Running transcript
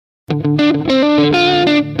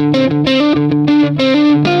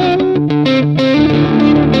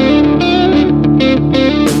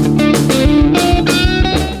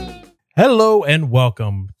and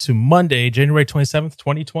welcome to Monday, January 27th,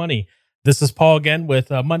 2020. This is Paul again with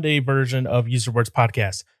a Monday version of Use Your Words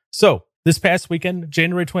podcast. So this past weekend,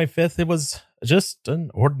 January 25th, it was just an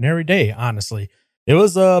ordinary day, honestly. It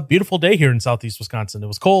was a beautiful day here in Southeast Wisconsin. It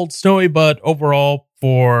was cold, snowy, but overall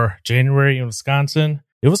for January in Wisconsin,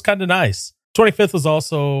 it was kind of nice. 25th was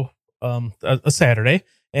also a Saturday.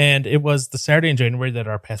 And it was the Saturday in January that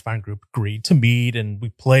our Pathfinder group agreed to meet, and we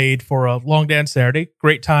played for a long dance Saturday.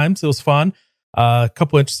 Great times. It was fun. A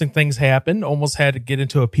couple interesting things happened. Almost had to get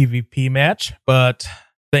into a PvP match, but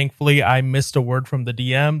thankfully I missed a word from the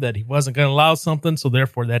DM that he wasn't going to allow something, so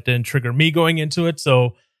therefore that didn't trigger me going into it.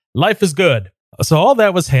 So life is good. So all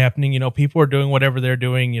that was happening. People are doing whatever they're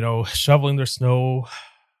doing, shoveling their snow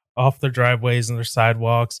off their driveways and their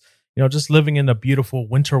sidewalks. Just living in a beautiful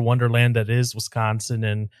winter wonderland that is Wisconsin,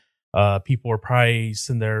 and people are probably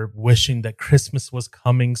sitting there wishing that Christmas was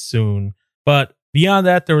coming soon. But beyond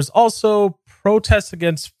that, there was also protests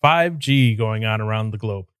against 5G going on around the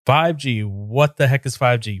globe. 5G, what the heck is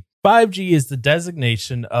 5G? 5G is the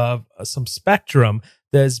designation of some spectrum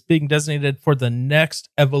that is being designated for the next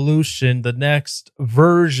evolution, the next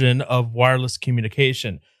version of wireless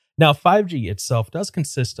communication. Now, 5G itself does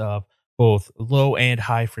consist of both low and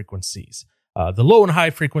high frequencies. The low and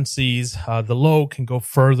high frequencies, the low can go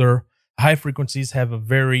further. High frequencies have a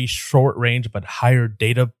very short range, but higher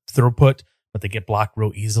data throughput, but they get blocked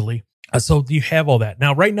real easily. So you have all that.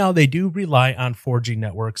 Now, right now, they do rely on 4G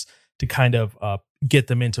networks to kind of get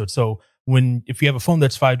them into it. So if you have a phone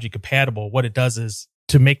that's 5G compatible, what it does is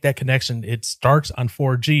to make that connection, it starts on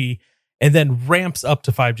 4G and then ramps up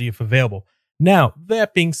to 5G if available. Now,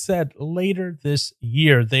 that being said, later this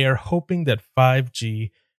year, they are hoping that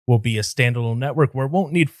 5G will be a standalone network where it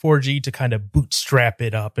won't need 4G to kind of bootstrap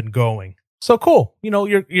it up and going. So cool.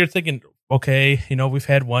 You're thinking, okay, we've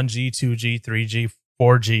had 1G, 2G, 3G,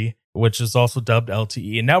 4G, which is also dubbed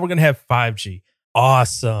LTE, and now we're going to have 5G.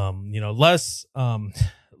 Awesome. Less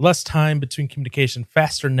time between communication,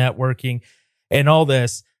 faster networking, and all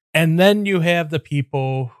this. And then you have the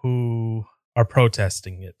people who are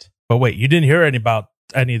protesting it. But wait, you didn't hear about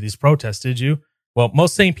any of these protests, did you? Well,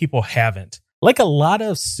 most sane people haven't. Like a lot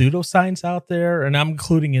of pseudoscience out there, and I'm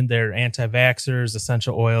including in there anti-vaxxers,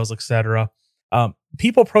 essential oils, etc.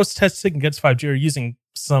 People protesting against 5G are using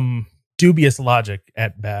some dubious logic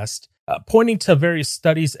at best, pointing to various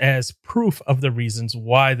studies as proof of the reasons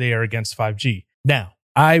why they are against 5G. Now,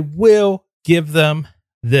 I will give them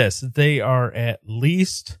this. They are at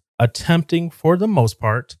least attempting, for the most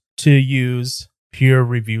part, to use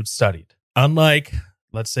peer-reviewed studied. Unlike,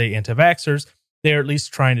 let's say, anti-vaxxers, they're at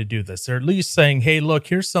least trying to do this. They're at least saying, hey, look,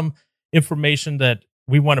 here's some information that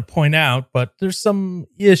we want to point out, but there's some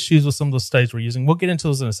issues with some of the studies we're using. We'll get into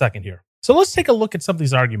those in a second here. So let's take a look at some of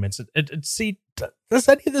these arguments and see, does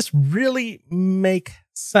any of this really make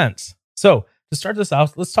sense? So to start this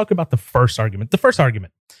out, let's talk about the first argument.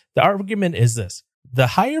 The argument is this. The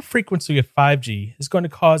higher frequency of 5G is going to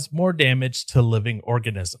cause more damage to living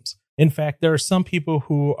organisms. In fact, there are some people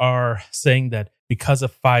who are saying that because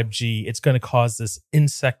of 5G, it's going to cause this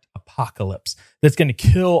insect apocalypse that's going to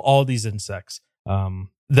kill all these insects,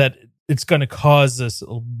 that it's going to cause this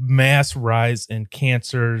mass rise in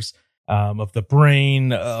cancers of the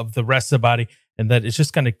brain, of the rest of the body, and that it's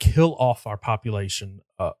just going to kill off our population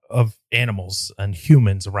of animals and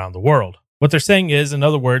humans around the world. What they're saying is, in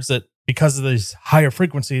other words, that because of these higher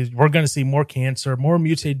frequencies, we're going to see more cancer, more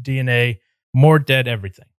mutated DNA, more dead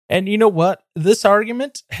everything. And you know what? This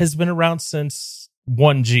argument has been around since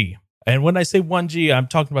 1G. And when I say 1G, I'm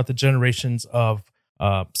talking about the generations of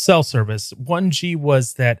cell service. 1G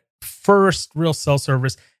was that first real cell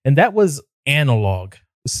service, and that was analog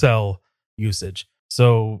cell usage.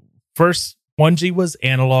 So first 1G was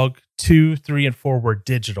analog, 2, 3, and 4 were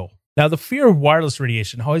digital. Now, the fear of wireless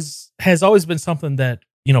radiation has always been something that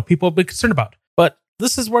people have been concerned about. But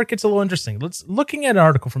this is where it gets a little interesting. Looking at an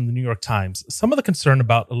article from the New York Times, some of the concern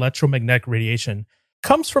about electromagnetic radiation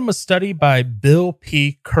comes from a study by Bill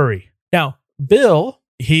P. Curry. Now, Bill,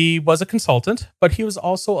 he was a consultant, but he was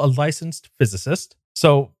also a licensed physicist.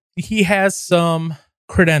 So he has some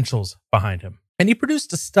credentials behind him. And he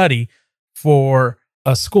produced a study for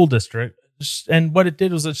a school district. And what it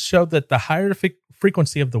did was it showed that the higher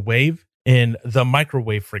frequency of the wave in the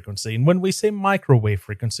microwave frequency. And when we say microwave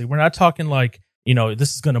frequency, we're not talking like,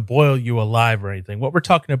 this is going to boil you alive or anything. What we're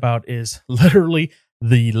talking about is literally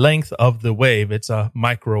the length of the wave. It's a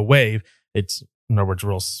microwave. It's, in other words,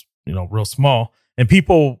 real small. And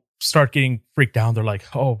people start getting freaked out. They're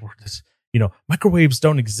like, oh, microwaves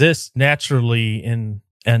don't exist naturally in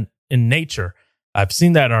nature. I've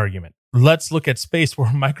seen that argument. Let's look at space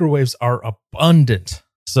where microwaves are abundant.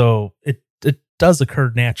 So it does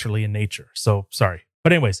occur naturally in nature. So sorry.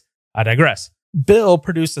 But anyways, I digress. Bill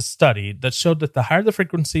produced a study that showed that the higher the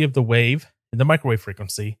frequency of the wave in the microwave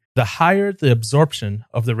frequency, the higher the absorption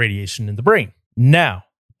of the radiation in the brain. Now,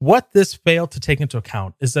 what this failed to take into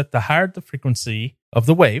account is that the higher the frequency of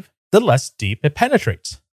the wave, the less deep it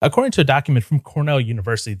penetrates. According to a document from Cornell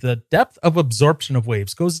University, the depth of absorption of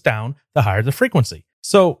waves goes down the higher the frequency.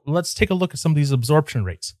 So let's take a look at some of these absorption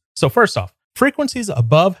rates. So first off, frequencies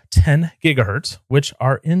above 10 gigahertz, which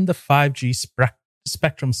are in the 5G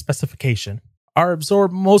spectrum specification, are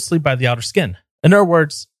absorbed mostly by the outer skin. In other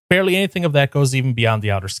words, barely anything of that goes even beyond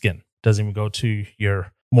the outer skin. Doesn't even go to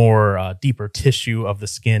your more deeper tissue of the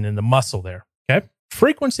skin and the muscle there. Okay.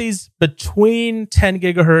 Frequencies between 10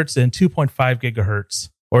 gigahertz and 2.5 gigahertz,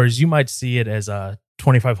 or as you might see it as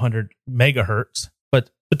 2500 megahertz, but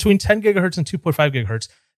between 10 gigahertz and 2.5 gigahertz,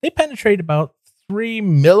 they penetrate about 3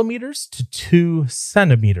 millimeters to 2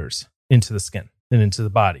 centimeters into the skin and into the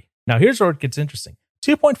body. Now, here's where it gets interesting.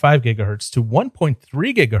 2.5 gigahertz to 1.3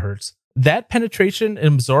 gigahertz, that penetration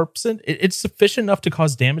and absorption, it's sufficient enough to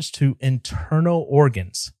cause damage to internal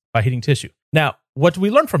organs by hitting tissue. Now, what do we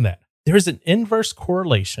learn from that? There is an inverse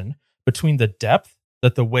correlation between the depth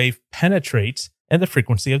that the wave penetrates and the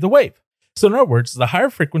frequency of the wave. So in other words, the higher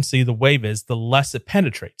frequency the wave is, the less it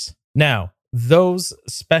penetrates. Now, those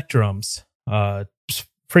spectrums,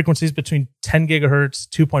 frequencies between 10 gigahertz,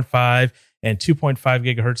 2.5, and 2.5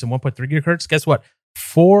 gigahertz and 1.3 gigahertz, guess what?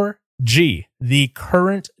 4G, the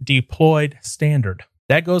current deployed standard,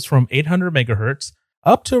 that goes from 800 megahertz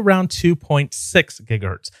up to around 2.6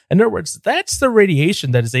 gigahertz. In other words, that's the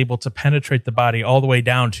radiation that is able to penetrate the body all the way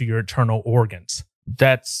down to your internal organs.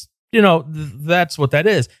 That's, that's what that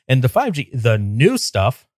is. And the 5G, the new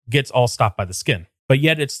stuff, gets all stopped by the skin. But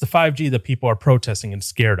yet it's the 5G that people are protesting and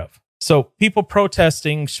scared of. So people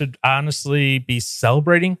protesting should honestly be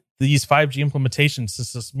celebrating these 5G implementations,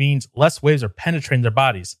 since this means less waves are penetrating their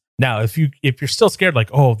bodies. Now, if you're still scared, like,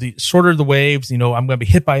 oh, the shorter the waves, I'm going to be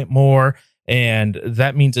hit by it more, and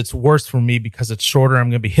that means it's worse for me because it's shorter,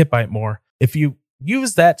 I'm going to be hit by it more. If you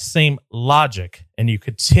use that same logic and you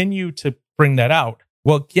continue to bring that out,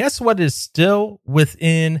 well, guess what is still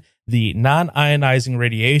within the non-ionizing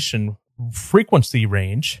radiation frequency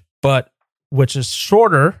range, but which is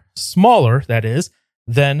shorter, smaller, that is,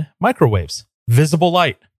 than microwaves? Visible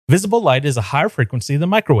light. Visible light is a higher frequency than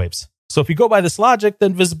microwaves. So if you go by this logic,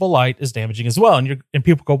 then visible light is damaging as well. And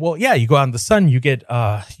people go, well, yeah, you go out in the sun, you get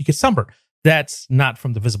sunburn. That's not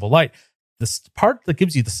from the visible light. This part that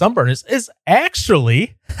gives you the sunburn is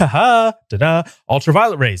actually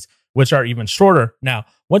ultraviolet rays, which are even shorter. Now,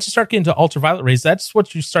 once you start getting to ultraviolet rays, that's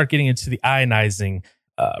what you start getting into the ionizing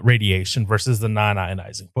radiation versus the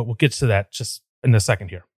non-ionizing. But we'll get to that just in a second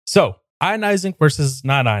here. So ionizing versus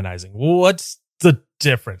non-ionizing. What's the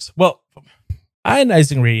difference? Well,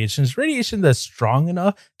 ionizing radiation is radiation that's strong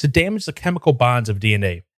enough to damage the chemical bonds of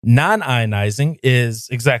DNA. Non-ionizing is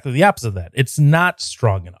exactly the opposite of that. It's not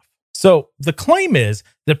strong enough. So the claim is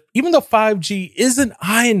that even though 5G isn't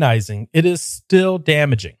ionizing, it is still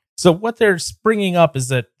damaging. So what they're bringing up is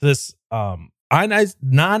that this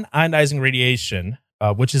non-ionizing radiation,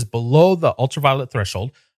 which is below the ultraviolet threshold,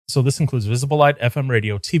 so this includes visible light, FM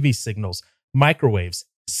radio, TV signals, microwaves,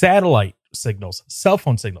 satellite signals, cell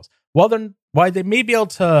phone signals. While they may be able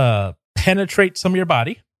to penetrate some of your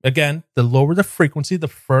body, again, the lower the frequency, the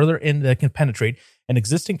further in they can penetrate, and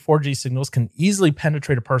existing 4G signals can easily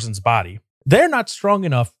penetrate a person's body. They're not strong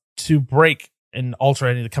enough to break and alter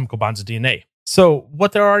any of the chemical bonds of DNA. So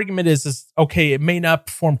what their argument is okay, it may not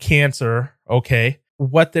form cancer. Okay.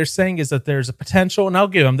 What they're saying is that there's a potential, and I'll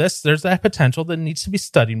give them this, there's that potential that needs to be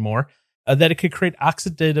studied more, that it could create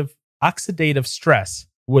oxidative stress,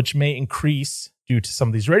 which may increase due to some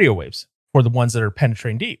of these radio waves for the ones that are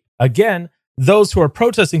penetrating deep. Again, those who are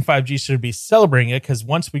protesting 5G should be celebrating it, because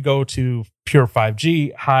once we go to pure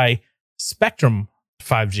 5G, high spectrum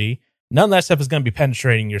 5G, none of that stuff is going to be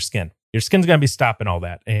penetrating your skin. Your skin's going to be stopping all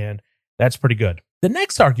that, and that's pretty good. The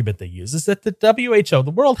next argument they use is that the WHO, the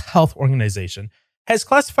World Health Organization, has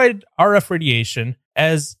classified RF radiation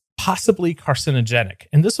as possibly carcinogenic.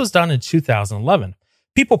 And this was done in 2011.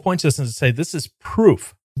 People point to this and say this is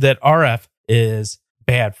proof that RF is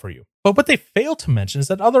bad for you. But what they fail to mention is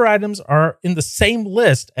that other items are in the same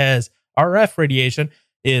list as RF radiation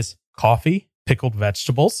is coffee, pickled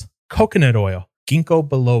vegetables, coconut oil, ginkgo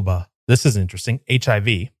biloba. This is interesting.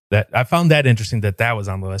 HIV. That I found that interesting that was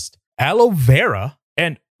on the list. Aloe vera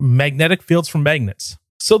and magnetic fields from magnets.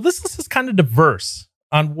 So this list is kind of diverse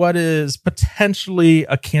on what is potentially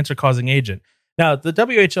a cancer-causing agent. Now, the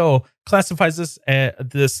WHO classifies this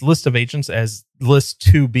list of agents as list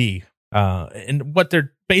 2B. And what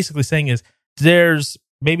they're basically saying is There's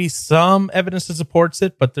maybe some evidence that supports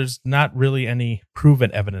it, but there's not really any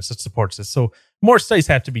proven evidence that supports it. So more studies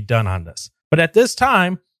have to be done on this. But at this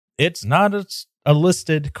time, it's not a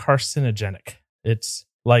listed carcinogenic. It's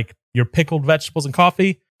like your pickled vegetables and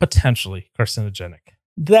coffee, potentially carcinogenic.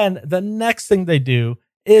 Then the next thing they do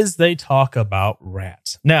is they talk about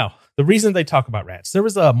rats. Now, the reason they talk about rats, there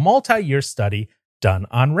was a multi-year study done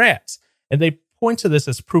on rats, and they point to this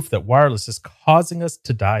as proof that wireless is causing us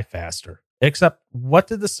to die faster. Except, what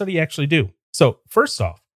did the study actually do? So, first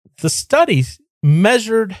off, the study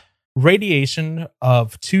measured radiation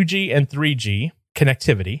of 2G and 3G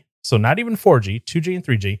connectivity, so not even 4G, 2G and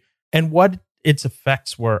 3G, and what its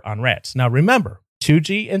effects were on rats. Now, remember,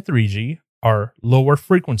 2G and 3G are lower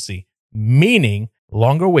frequency, meaning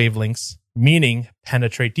longer wavelengths, meaning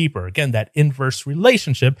penetrate deeper. Again, that inverse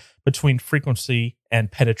relationship between frequency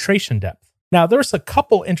and penetration depth. Now, there's a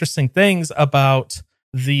couple interesting things about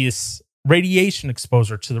this radiation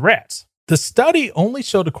exposure to the rats. The study only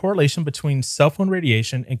showed a correlation between cell phone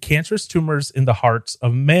radiation and cancerous tumors in the hearts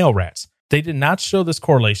of male rats. They did not show this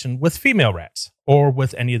correlation with female rats or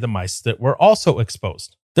with any of the mice that were also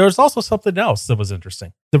exposed. There was also something else that was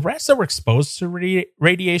interesting. The rats that were exposed to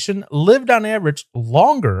radiation lived on average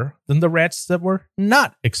longer than the rats that were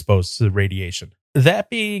not exposed to the radiation. That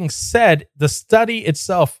being said, the study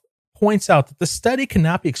itself points out that the study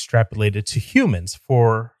cannot be extrapolated to humans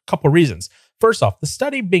for a couple reasons. First off, the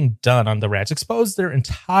study being done on the rats exposed their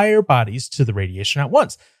entire bodies to the radiation at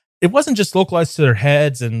once. It wasn't just localized to their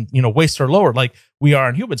heads and, waist or lower like we are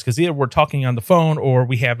in humans, because either we're talking on the phone or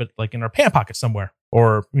we have it like in our pant pocket somewhere,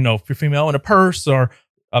 or, if you're female, in a purse or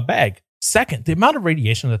a bag. Second, the amount of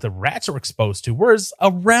radiation that the rats are exposed to was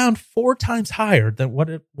around 4 times higher than what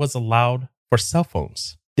it was allowed for cell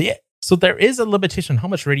phones. So there is a limitation on how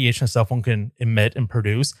much radiation a cell phone can emit and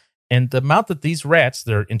produce. And the amount that these rats,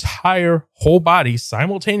 their entire whole body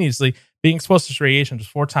simultaneously being exposed to radiation is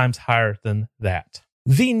 4 times higher than that.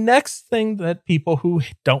 The next thing that people who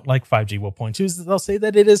don't like 5G will point to is that they'll say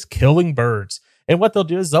that it is killing birds. And what they'll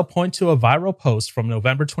do is they'll point to a viral post from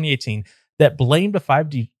November 2018 that blamed a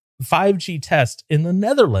 5G test in the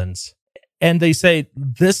Netherlands. And they say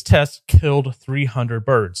this test killed 300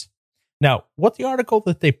 birds. Now, what the article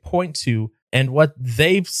that they point to and what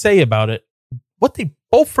they say about it, what they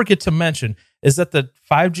both forget to mention is that the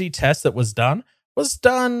 5G test that was done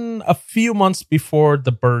a few months before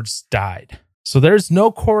the birds died. So there's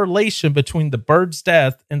no correlation between the bird's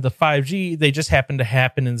death and the 5G. They just happen to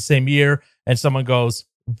happen in the same year. And someone goes,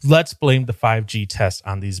 let's blame the 5G test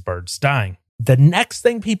on these birds dying. The next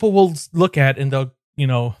thing people will look at and they'll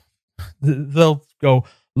go,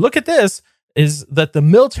 look at this, is that the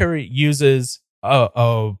military uses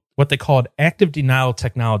what they call an active denial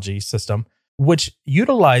technology system, which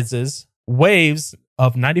utilizes waves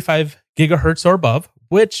of 95 gigahertz or above,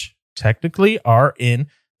 which technically are in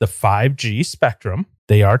the 5G spectrum.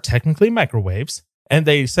 They are technically microwaves. And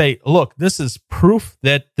they say, look, this is proof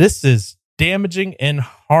that this is damaging and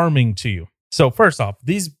harming to you. So first off,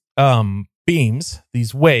 these beams,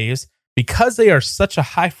 these waves, because they are such a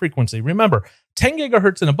high frequency, remember, 10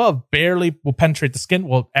 gigahertz and above barely will penetrate the skin.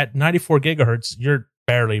 Well, at 94 gigahertz, you're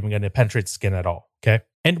barely even going to penetrate the skin at all. Okay.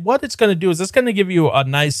 And what it's going to do is it's going to give you a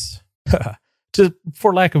nice,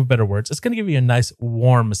 for lack of better words, it's going to give you a nice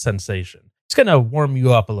warm sensation. It's going to warm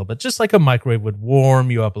you up a little bit, just like a microwave would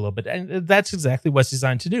warm you up a little bit. And that's exactly what it's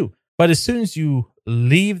designed to do. But as soon as you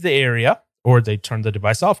leave the area or they turn the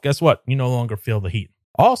device off, guess what? You no longer feel the heat.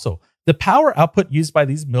 Also, the power output used by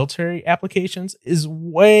these military applications is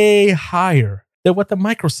way higher than what the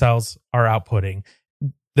microcells are outputting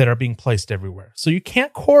that are being placed everywhere. So you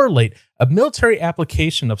can't correlate a military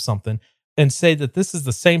application of something and say that this is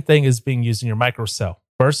the same thing as being used in your microcell.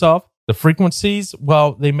 First off, the frequencies,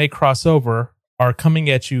 while they may cross over, are coming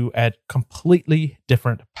at you at completely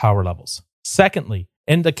different power levels. Secondly,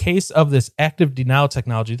 in the case of this active denial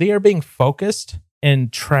technology, they are being focused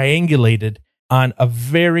and triangulated on a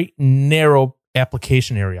very narrow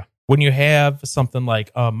application area. When you have something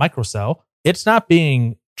like a microcell, it's not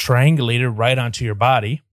being triangulated right onto your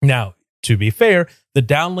body. Now, to be fair, the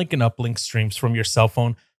downlink and uplink streams from your cell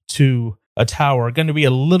phone to a tower are going to be a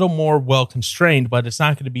little more well constrained, but it's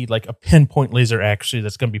not going to be like a pinpoint laser accuracy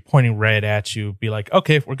that's going to be pointing right at you. Be like,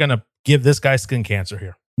 okay, we're going to give this guy skin cancer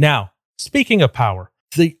here. Now, speaking of power,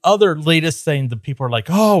 the other latest thing that people are like,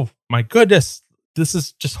 oh my goodness, this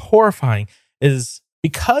is just horrifying, is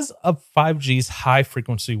because of 5G's high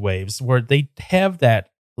frequency waves where they have that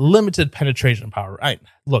limited penetration power.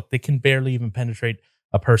 Look, they can barely even penetrate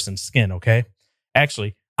a person's skin, okay?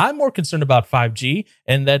 Actually, I'm more concerned about 5G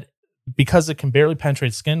and that because it can barely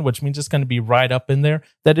penetrate skin, which means it's going to be right up in there,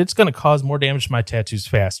 that it's going to cause more damage to my tattoos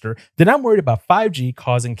faster. Then I'm worried about 5G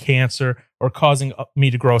causing cancer or causing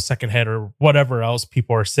me to grow a second head or whatever else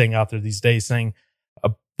people are saying out there these days, saying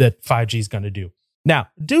that 5G is going to do. Now,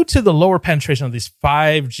 due to the lower penetration of these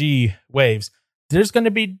 5G waves, there's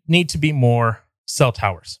going to need to be more cell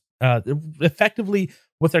towers. Effectively,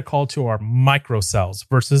 what they're called to are microcells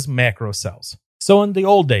versus macro cells. So in the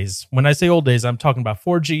old days, when I say old days, I'm talking about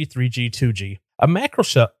 4G, 3G, 2G. A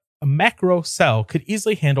macro cell could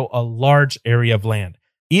easily handle a large area of land.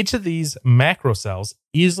 Each of these macro cells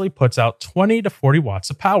easily puts out 20 to 40 watts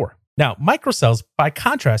of power. Now, microcells, by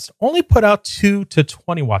contrast, only put out 2 to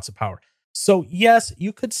 20 watts of power. So yes,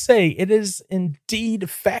 you could say it is indeed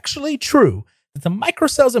factually true that the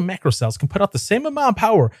microcells and macrocells can put out the same amount of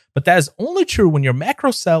power, but that is only true when your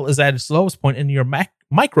macro cell is at its lowest point and your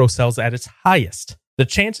microcell is at its highest. The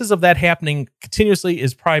chances of that happening continuously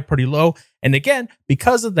is probably pretty low. And again,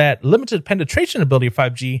 because of that limited penetration ability of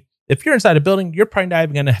 5G, if you're inside a building, you're probably not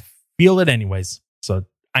even going to feel it anyways. So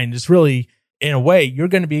it's really, in a way, you're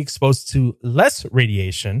going to be exposed to less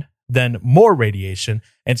radiation than more radiation,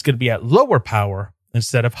 and it's going to be at lower power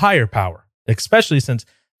instead of higher power, especially since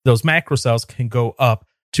those macrocells can go up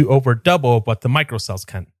to over double what the microcells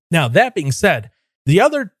can. Now, that being said, the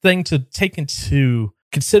other thing to take into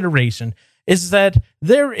consideration is that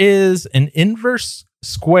there is an inverse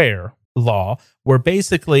square law where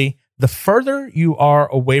basically the further you are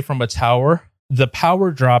away from a tower, the power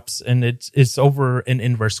drops, and it's over an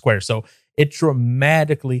inverse square. So it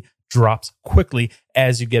dramatically drops quickly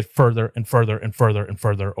as you get further and further and further and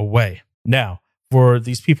further away. Now, for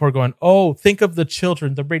these people who are going, oh, think of the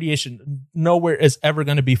children, the radiation nowhere is ever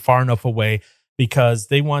going to be far enough away because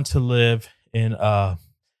they want to live in a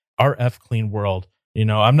RF clean world.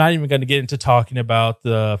 I'm not even going to get into talking about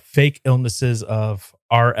the fake illnesses of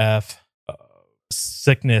RF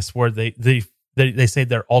sickness where they say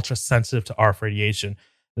they're ultra sensitive to RF radiation.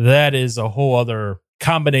 That is a whole other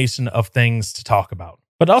combination of things to talk about.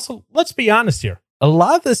 But also, let's be honest here. A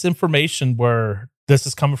lot of this information where this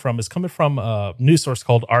is coming from a news source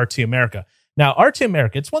called RT America. Now, RT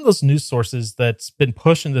America, it's one of those news sources that's been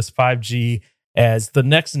pushing this 5G as the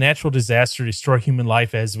next natural disaster to destroy human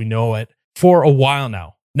life as we know it for a while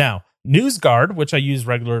now. Now, NewsGuard, which I use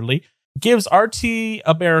regularly, gives RT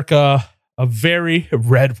America a very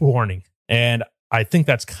red warning. And I think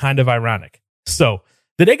that's kind of ironic. So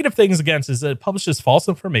the negative things against is that it publishes false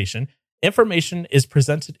information. Information is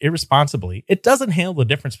presented irresponsibly. It doesn't handle the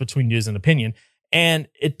difference between news and opinion, and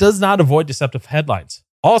it does not avoid deceptive headlines.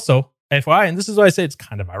 Also, FYI, and this is why I say it's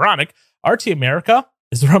kind of ironic, RT America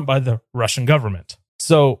is run by the Russian government.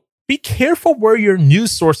 So be careful where your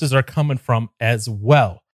news sources are coming from as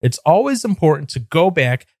well. It's always important to go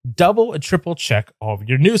back, double and triple check all of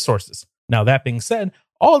your news sources. Now, that being said,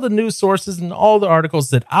 all the news sources and all the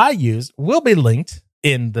articles that I use will be linked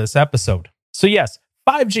in this episode. So yes,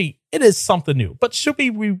 5G, it is something new, but should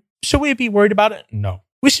we be worried about it? No.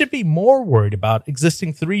 We should be more worried about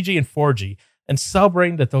existing 3G and 4G and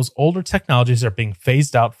celebrating that those older technologies are being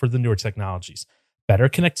phased out for the newer technologies. Better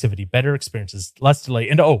connectivity, better experiences, less delay.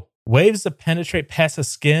 And waves that penetrate past the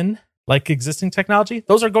skin, like existing technology,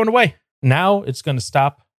 those are going away. Now it's going to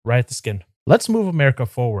stop right at the skin. Let's move America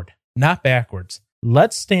forward, not backwards.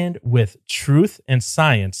 Let's stand with truth and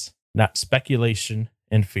science, not speculation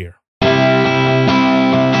and fear.